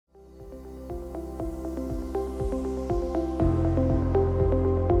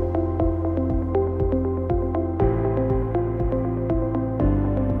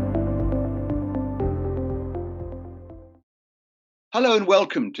Hello and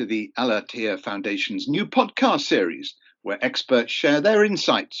welcome to the Alatea Foundation's new podcast series, where experts share their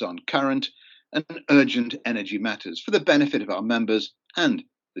insights on current and urgent energy matters for the benefit of our members and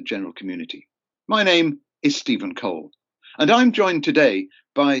the general community. My name is Stephen Cole, and I'm joined today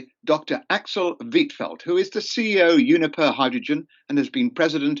by Dr. Axel Wietfeld, who is the CEO Uniper Hydrogen and has been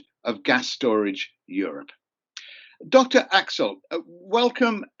president of Gas Storage Europe. Dr. Axel,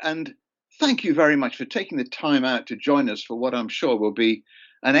 welcome and thank you very much for taking the time out to join us for what I'm sure will be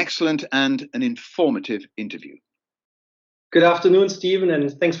an excellent and an informative interview. Good afternoon, Stephen, and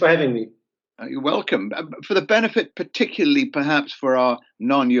thanks for having me. You're welcome. For the benefit, particularly perhaps for our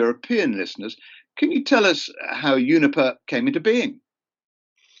non-European listeners, can you tell us how Uniper came into being?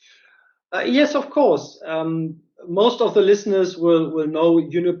 Yes, of course. Most of the listeners will know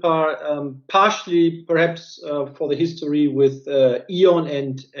Uniper, partially perhaps for the history with E.ON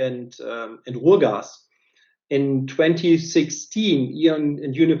and Ruhrgas. In 2016, E.ON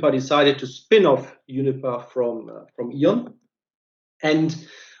and Uniper decided to spin off Uniper from E.ON. And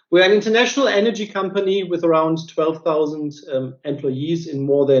we're an international energy company with around 12,000 employees in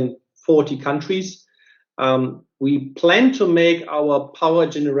more than 40 countries. We plan to make our power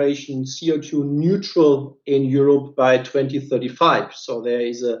generation CO2 neutral in Europe by 2035. So there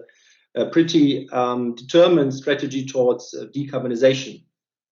is a pretty determined strategy towards decarbonization.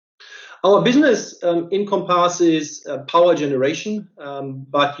 Our business encompasses power generation,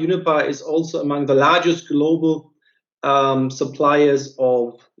 but Uniper is also among the largest global suppliers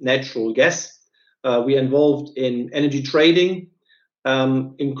of natural gas. We are involved in energy trading,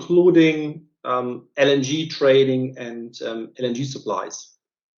 including LNG trading and LNG supplies.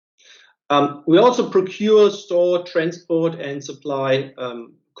 We also procure, store, transport, and supply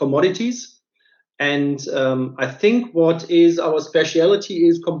commodities. And I think what is our specialty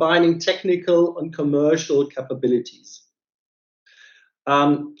is combining technical and commercial capabilities.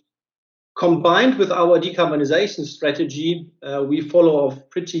 Combined with our decarbonization strategy, we follow a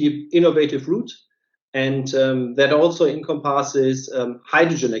pretty innovative route. And that also encompasses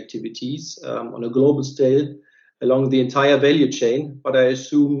hydrogen activities on a global scale along the entire value chain. But I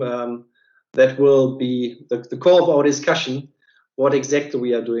assume that will be the core of our discussion, what exactly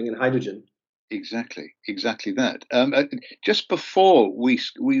we are doing in hydrogen. Exactly that. Just before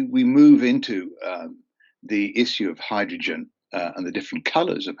we move into the issue of hydrogen, and the different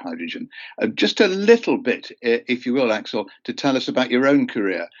colours of hydrogen. Just a little bit, if you will, Axel, to tell us about your own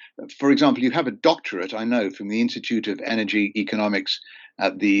career. For example, you have a doctorate, I know, from the Institute of Energy Economics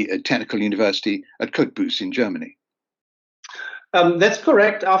at the Technical University at Cottbus in Germany. That's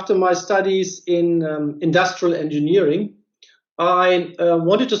correct. After my studies in industrial engineering, I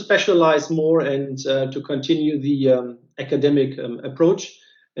wanted to specialize more and to continue the academic approach.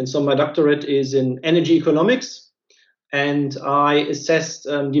 And so my doctorate is in energy economics. And I assessed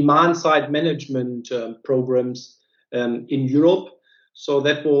demand-side management programs in Europe. So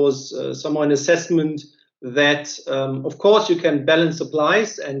that was somehow an assessment that, of course, you can balance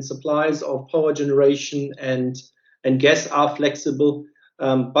supplies, and supplies of power generation and gas are flexible.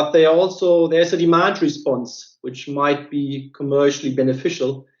 But there's a demand response, which might be commercially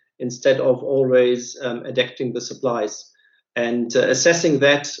beneficial instead of always adapting the supplies. And assessing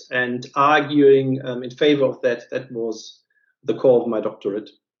that and arguing in favor of that was the core of my doctorate.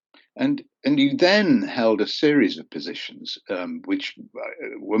 And you then held a series of positions which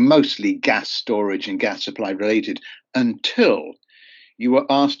were mostly gas storage and gas supply related until you were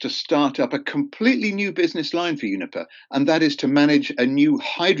asked to start up a completely new business line for Uniper, and that is to manage a new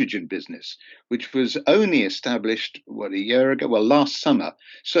hydrogen business, which was only established, a year ago? Well, last summer.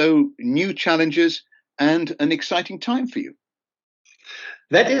 So new challenges and an exciting time for you.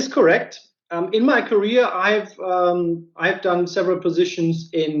 That is correct. In my career, I've done several positions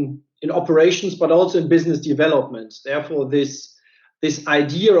in operations, but also in business development. Therefore, this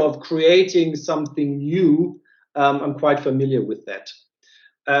idea of creating something new, I'm quite familiar with that.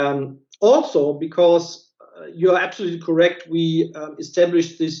 Also, because you're absolutely correct, we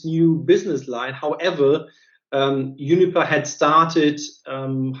established this new business line. However, Uniper had started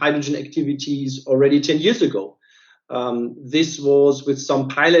hydrogen activities already 10 years ago. This was with some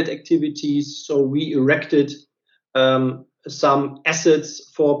pilot activities. So we erected some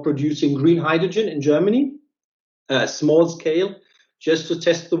assets for producing green hydrogen in Germany, small scale, just to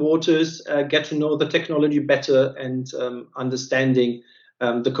test the waters, get to know the technology better, and understanding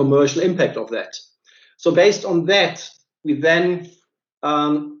the commercial impact of that. So based on that, we then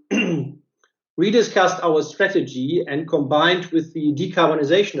rediscussed our strategy, and combined with the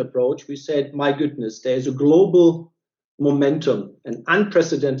decarbonization approach, we said, my goodness, there's a global momentum, an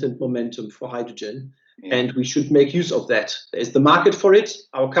unprecedented momentum for hydrogen. and we should make use of that. There's the market for it.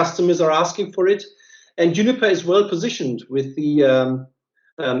 Our customers are asking for it. And Uniper is well positioned with the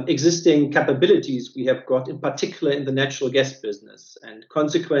existing capabilities we have got, in particular in the natural gas business. And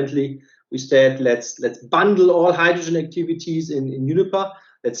consequently, we said, let's bundle all hydrogen activities in Uniper.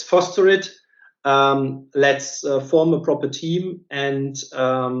 Let's foster it. Let's form a proper team, and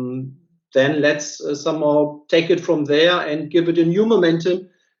then let's somehow take it from there and give it a new momentum,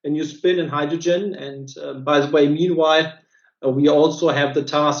 a new spin in hydrogen. And by the way, meanwhile, we also have the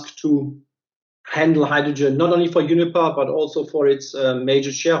task to handle hydrogen, not only for Uniper, but also for its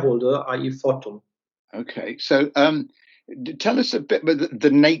major shareholder, i.e. Fortum. Okay, so tell us a bit about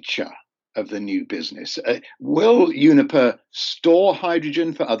the nature of the new business. Will Uniper store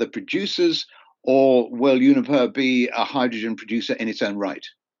hydrogen for other producers, or will Uniper be a hydrogen producer in its own right?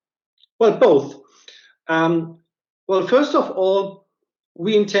 Well, both. Well, first of all,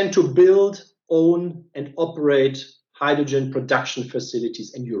 we intend to build, own, and operate hydrogen production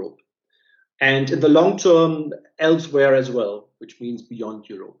facilities in Europe, and in the long term elsewhere as well, which means beyond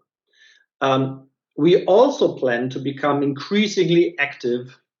Europe. We also plan to become increasingly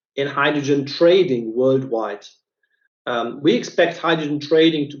active in hydrogen trading worldwide. We expect hydrogen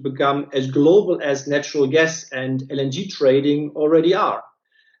trading to become as global as natural gas and LNG trading already are.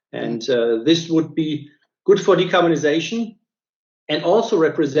 And this would be good for decarbonization and also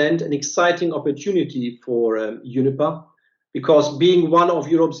represent an exciting opportunity for Uniper, because being one of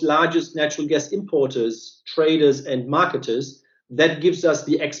Europe's largest natural gas importers, traders, and marketers, that gives us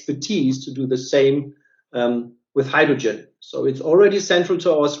the expertise to do the same with hydrogen. So it's already central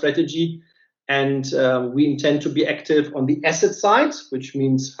to our strategy, and we intend to be active on the asset side, which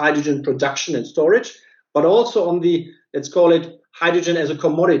means hydrogen production and storage, but also on the, let's call it, hydrogen as a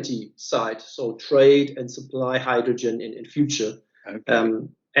commodity side, so trade and supply hydrogen in future. Okay.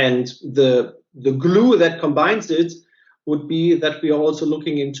 And the glue that combines it would be that we are also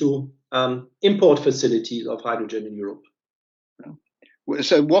looking into import facilities of hydrogen in Europe.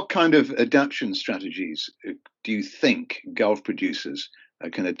 So what kind of adaptation strategies do you think Gulf producers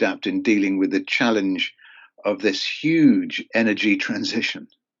can adapt in dealing with the challenge of this huge energy transition?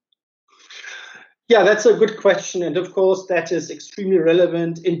 Yeah, that's a good question, and of course that is extremely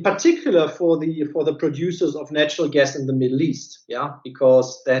relevant, in particular for the producers of natural gas in the Middle East. Yeah,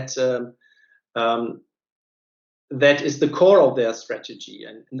 because that is the core of their strategy,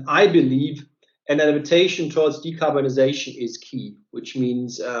 and I believe an adaptation towards decarbonization is key, which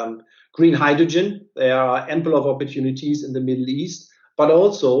means green hydrogen. There are ample of opportunities in the Middle East, but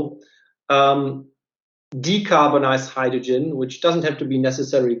also decarbonized hydrogen, which doesn't have to be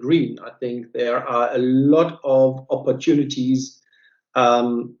necessarily green. I think there are a lot of opportunities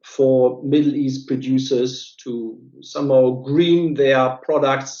for Middle East producers to somehow green their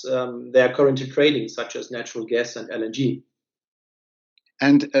products they are currently trading, such as natural gas and LNG.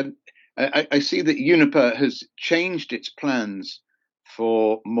 And I see that Uniper has changed its plans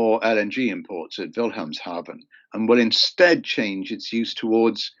for more LNG imports at Wilhelmshaven and will instead change its use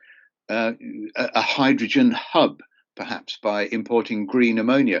towards a hydrogen hub, perhaps by importing green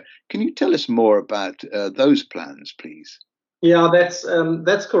ammonia. Can you tell us more about those plans, please? Yeah,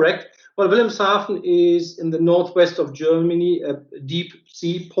 that's correct. Well, Wilhelmshaven is in the northwest of Germany, a deep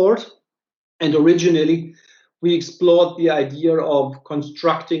sea port, and originally we explored the idea of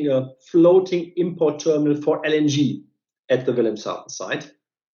constructing a floating import terminal for LNG at the Wilhelmshaven site.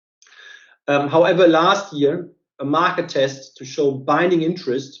 However, last year, a market test to show binding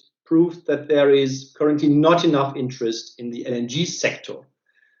interest proved that there is currently not enough interest in the LNG sector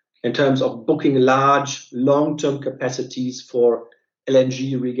in terms of booking large long-term capacities for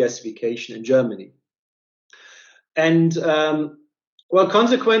LNG regasification in Germany. And well,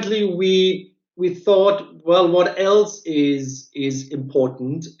 consequently, we thought, well, what else is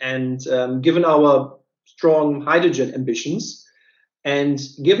important? And given our strong hydrogen ambitions, and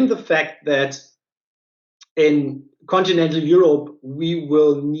given the fact that in continental Europe, we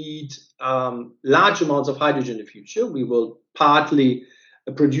will need large amounts of hydrogen in the future. We will partly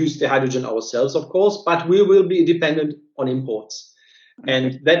produce the hydrogen ourselves, of course, but we will be dependent on imports. Okay.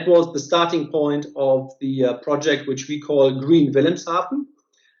 And that was the starting point of the project, which we call Green Wilhelmshaven.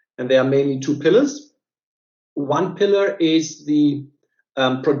 And there are mainly two pillars. One pillar is the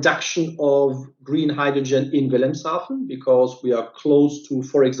production of green hydrogen in Wilhelmshaven, because we are close to,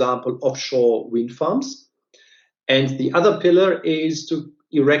 for example, offshore wind farms. And the other pillar is to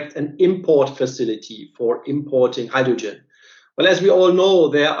erect an import facility for importing hydrogen. Well, as we all know,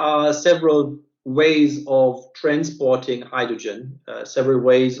 there are several ways of transporting hydrogen, several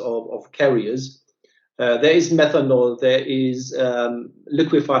ways of carriers. There is methanol, there is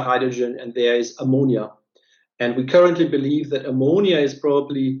liquefied hydrogen, and there is ammonia. And we currently believe that ammonia is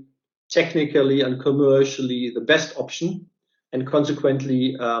probably technically and commercially the best option. And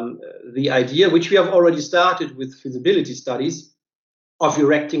consequently, the idea, which we have already started with feasibility studies, of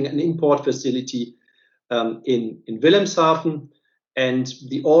erecting an import facility in Wilhelmshaven. And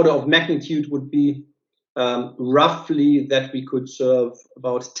the order of magnitude would be roughly that we could serve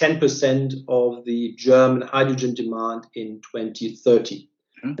about 10% of the German hydrogen demand in 2030.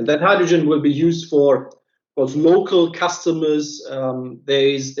 And that hydrogen will be used for local customers. There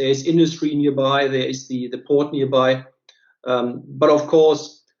is industry nearby, there is the port nearby. But of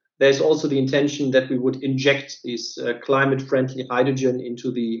course, there's also the intention that we would inject this climate-friendly hydrogen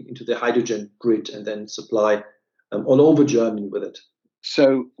into the hydrogen grid and then supply all over Germany with it.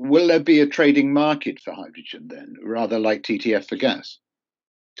 So will there be a trading market for hydrogen then, rather like TTF for gas?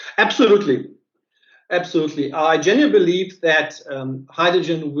 Absolutely. Absolutely. I genuinely believe that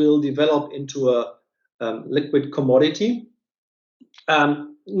hydrogen will develop into a liquid commodity.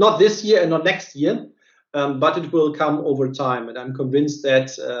 Not this year and not next year, but it will come over time. And I'm convinced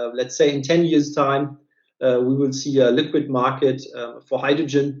that, let's say in 10 years' time, we will see a liquid market for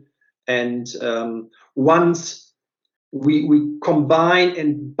hydrogen. And once we combine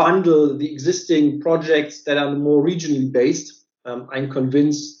and bundle the existing projects that are more regionally based, I'm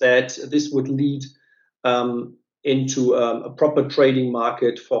convinced that this would lead into a proper trading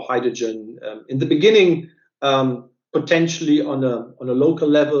market for hydrogen. In the beginning, potentially on a local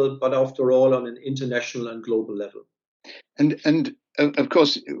level, but after all on an international and global level. And of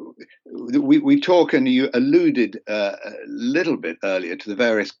course, we talk, and you alluded a little bit earlier to the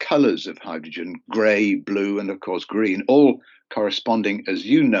various colours of hydrogen: grey, blue, and of course green, all corresponding, as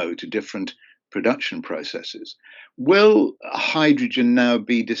you know, to different production processes. Will hydrogen now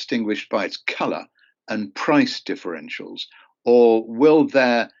be distinguished by its colour and price differentials, or will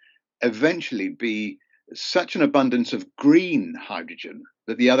there eventually be such an abundance of green hydrogen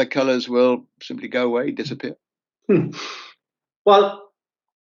that the other colours will simply go away, disappear? Well,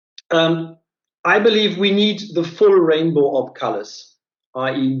 I believe we need the full rainbow of colors,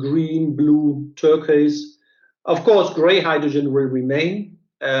 i.e. green, blue, turquoise. Of course, gray hydrogen will remain.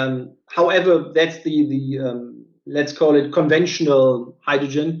 However, that's the let's call it conventional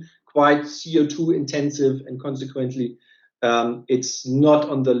hydrogen, quite CO2 intensive, and consequently, it's not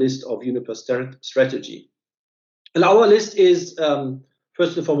on the list of Uniper strategy. And our list is,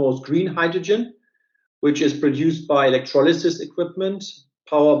 first and foremost, green hydrogen, which is produced by electrolysis equipment,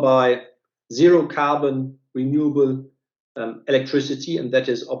 powered by zero carbon renewable electricity, and that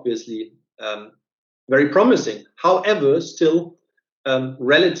is obviously very promising. However, still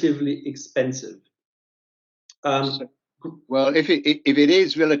relatively expensive. Well, if it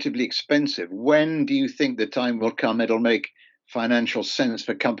is relatively expensive, when do you think the time will come it'll make financial sense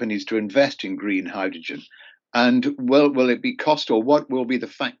for companies to invest in green hydrogen? And will it be cost, or what will be the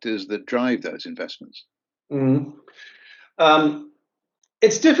factors that drive those investments?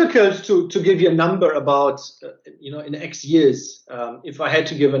 It's difficult to give you a number about, in X years. If I had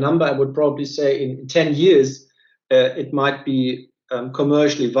to give a number, I would probably say in 10 years, it might be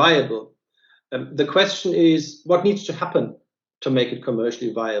commercially viable. The question is, what needs to happen to make it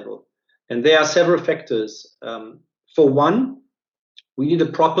commercially viable? And there are several factors. For one, we need a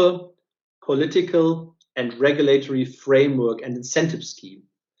proper political and regulatory framework and incentive scheme.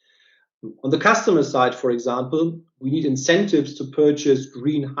 On the customer side, for example, we need incentives to purchase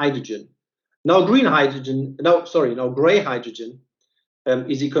green hydrogen. Now, gray hydrogen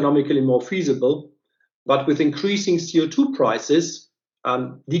is economically more feasible, but with increasing CO2 prices,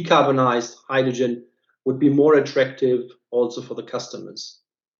 decarbonized hydrogen would be more attractive also for the customers.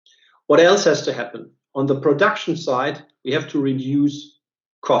 What else has to happen? On the production side, we have to reduce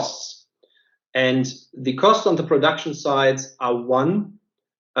costs. And the costs on the production sides are one,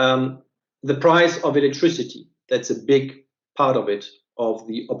 the price of electricity. That's a big part of it, of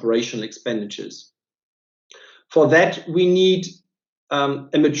the operational expenditures. For that, we need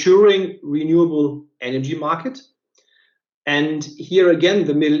a maturing renewable energy market. And here again,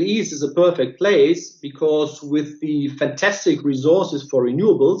 the Middle East is a perfect place, because with the fantastic resources for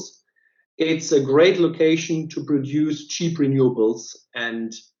renewables, it's a great location to produce cheap renewables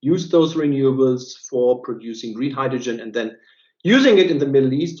and use those renewables for producing green hydrogen and then using it in the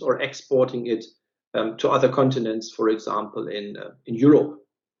Middle East or exporting it to other continents, for example, in Europe.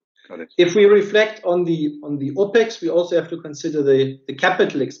 Got it. If we reflect on the OPEX, we also have to consider the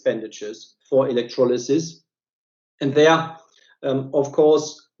capital expenditures for electrolysis. And there, of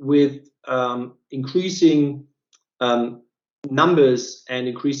course, with increasing numbers and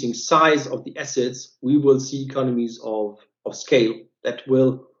increasing size of the assets, we will see economies of scale that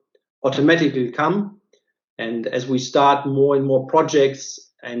will automatically come. And as we start more and more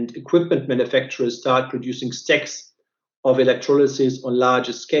projects and equipment manufacturers start producing stacks of electrolysis on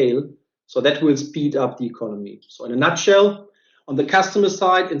larger scale, so that will speed up the economy. So in a nutshell, on the customer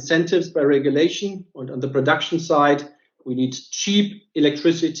side, incentives by regulation, and on the production side, we need cheap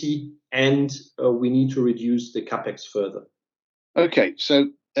electricity, and we need to reduce the capex further. Okay, so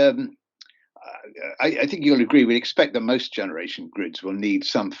I think you'll agree, we expect that most generation grids will need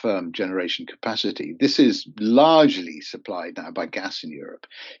some firm generation capacity. This is largely supplied now by gas in Europe.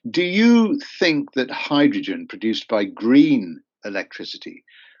 Do you think that hydrogen produced by green electricity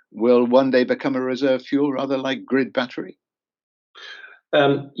will one day become a reserve fuel, rather like grid battery?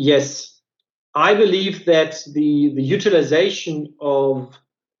 Yes. I believe that the utilization of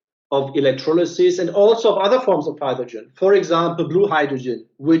electrolysis and also of other forms of hydrogen, for example, blue hydrogen,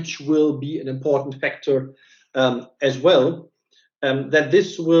 which will be an important factor as well, that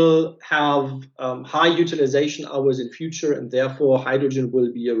this will have high utilization hours in future, and therefore hydrogen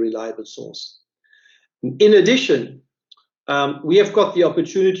will be a reliable source. In addition, we have got the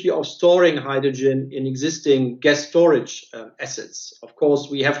opportunity of storing hydrogen in existing gas storage assets. Of course,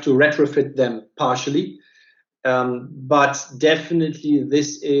 we have to retrofit them partially, but definitely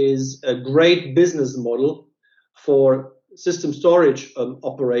this is a great business model for system storage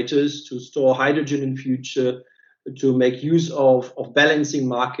operators to store hydrogen in future, to make use of balancing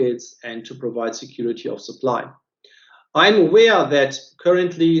markets, and to provide security of supply. I'm aware that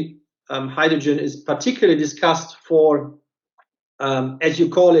currently hydrogen is particularly discussed for, as you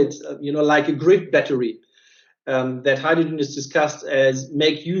call it, like a grid battery. That hydrogen is discussed as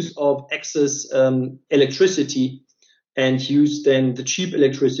make use of excess electricity and use then the cheap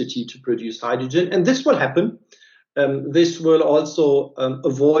electricity to produce hydrogen. And this will happen. This will also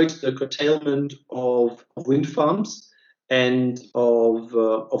avoid the curtailment of wind farms and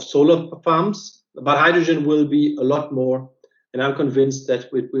of solar farms. But hydrogen will be a lot more, and I'm convinced that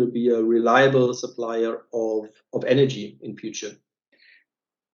it will be a reliable supplier of energy in future.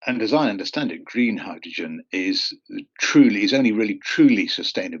 And as I understand it, green hydrogen is only really truly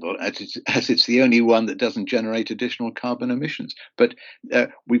sustainable as it's the only one that doesn't generate additional carbon emissions. But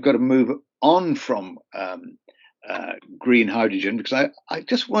we've got to move on from green hydrogen, because I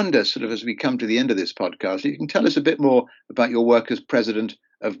just wonder, sort of as we come to the end of this podcast, you can tell us a bit more about your work as president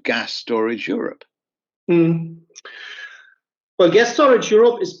of Gas Storage Europe. Well, Gas Storage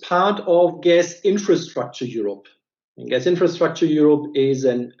Europe is part of Gas Infrastructure Europe. And Gas Infrastructure Europe is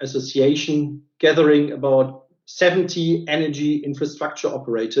an association gathering about 70 energy infrastructure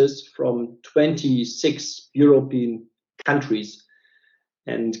operators from 26 European countries.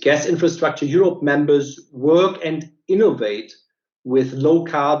 And Gas Infrastructure Europe members work and innovate with low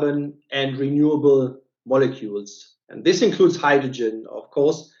carbon and renewable molecules. And this includes hydrogen, of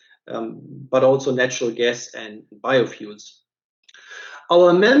course, but also natural gas and biofuels.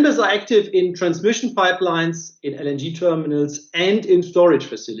 Our members are active in transmission pipelines, in LNG terminals, and in storage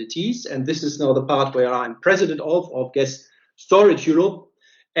facilities. And this is now the part where I'm president of Gas Storage Europe.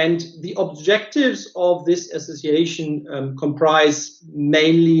 And the objectives of this association comprise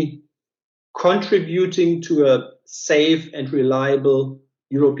mainly contributing to a safe and reliable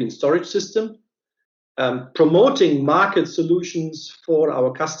European storage system, promoting market solutions for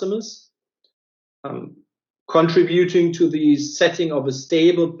our customers, contributing to the setting of a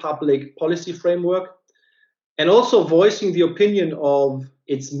stable public policy framework, and also voicing the opinion of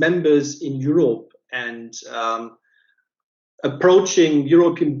its members in Europe and approaching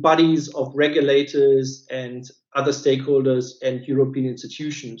European bodies of regulators and other stakeholders and European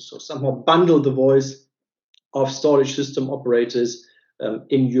institutions. So somehow bundle the voice of storage system operators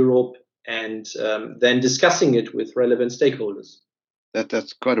in Europe and then discussing it with relevant stakeholders.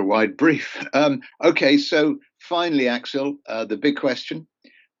 That's quite a wide brief. Okay, so finally, Axel, the big question.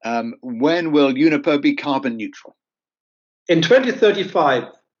 When will Uniper be carbon neutral? In 2035,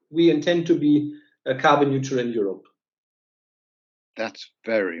 we intend to be carbon neutral in Europe. That's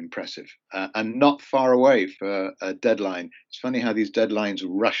very impressive and not far away for a deadline. It's funny how these deadlines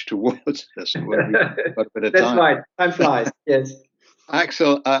rush towards us. That's right. Time flies, yes.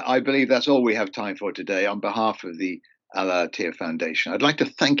 Axel, I believe that's all we have time for today. On behalf of the Alatea Foundation, I'd like to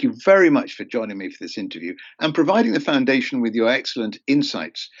thank you very much for joining me for this interview and providing the foundation with your excellent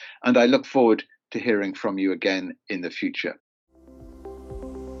insights. And I look forward to hearing from you again in the future.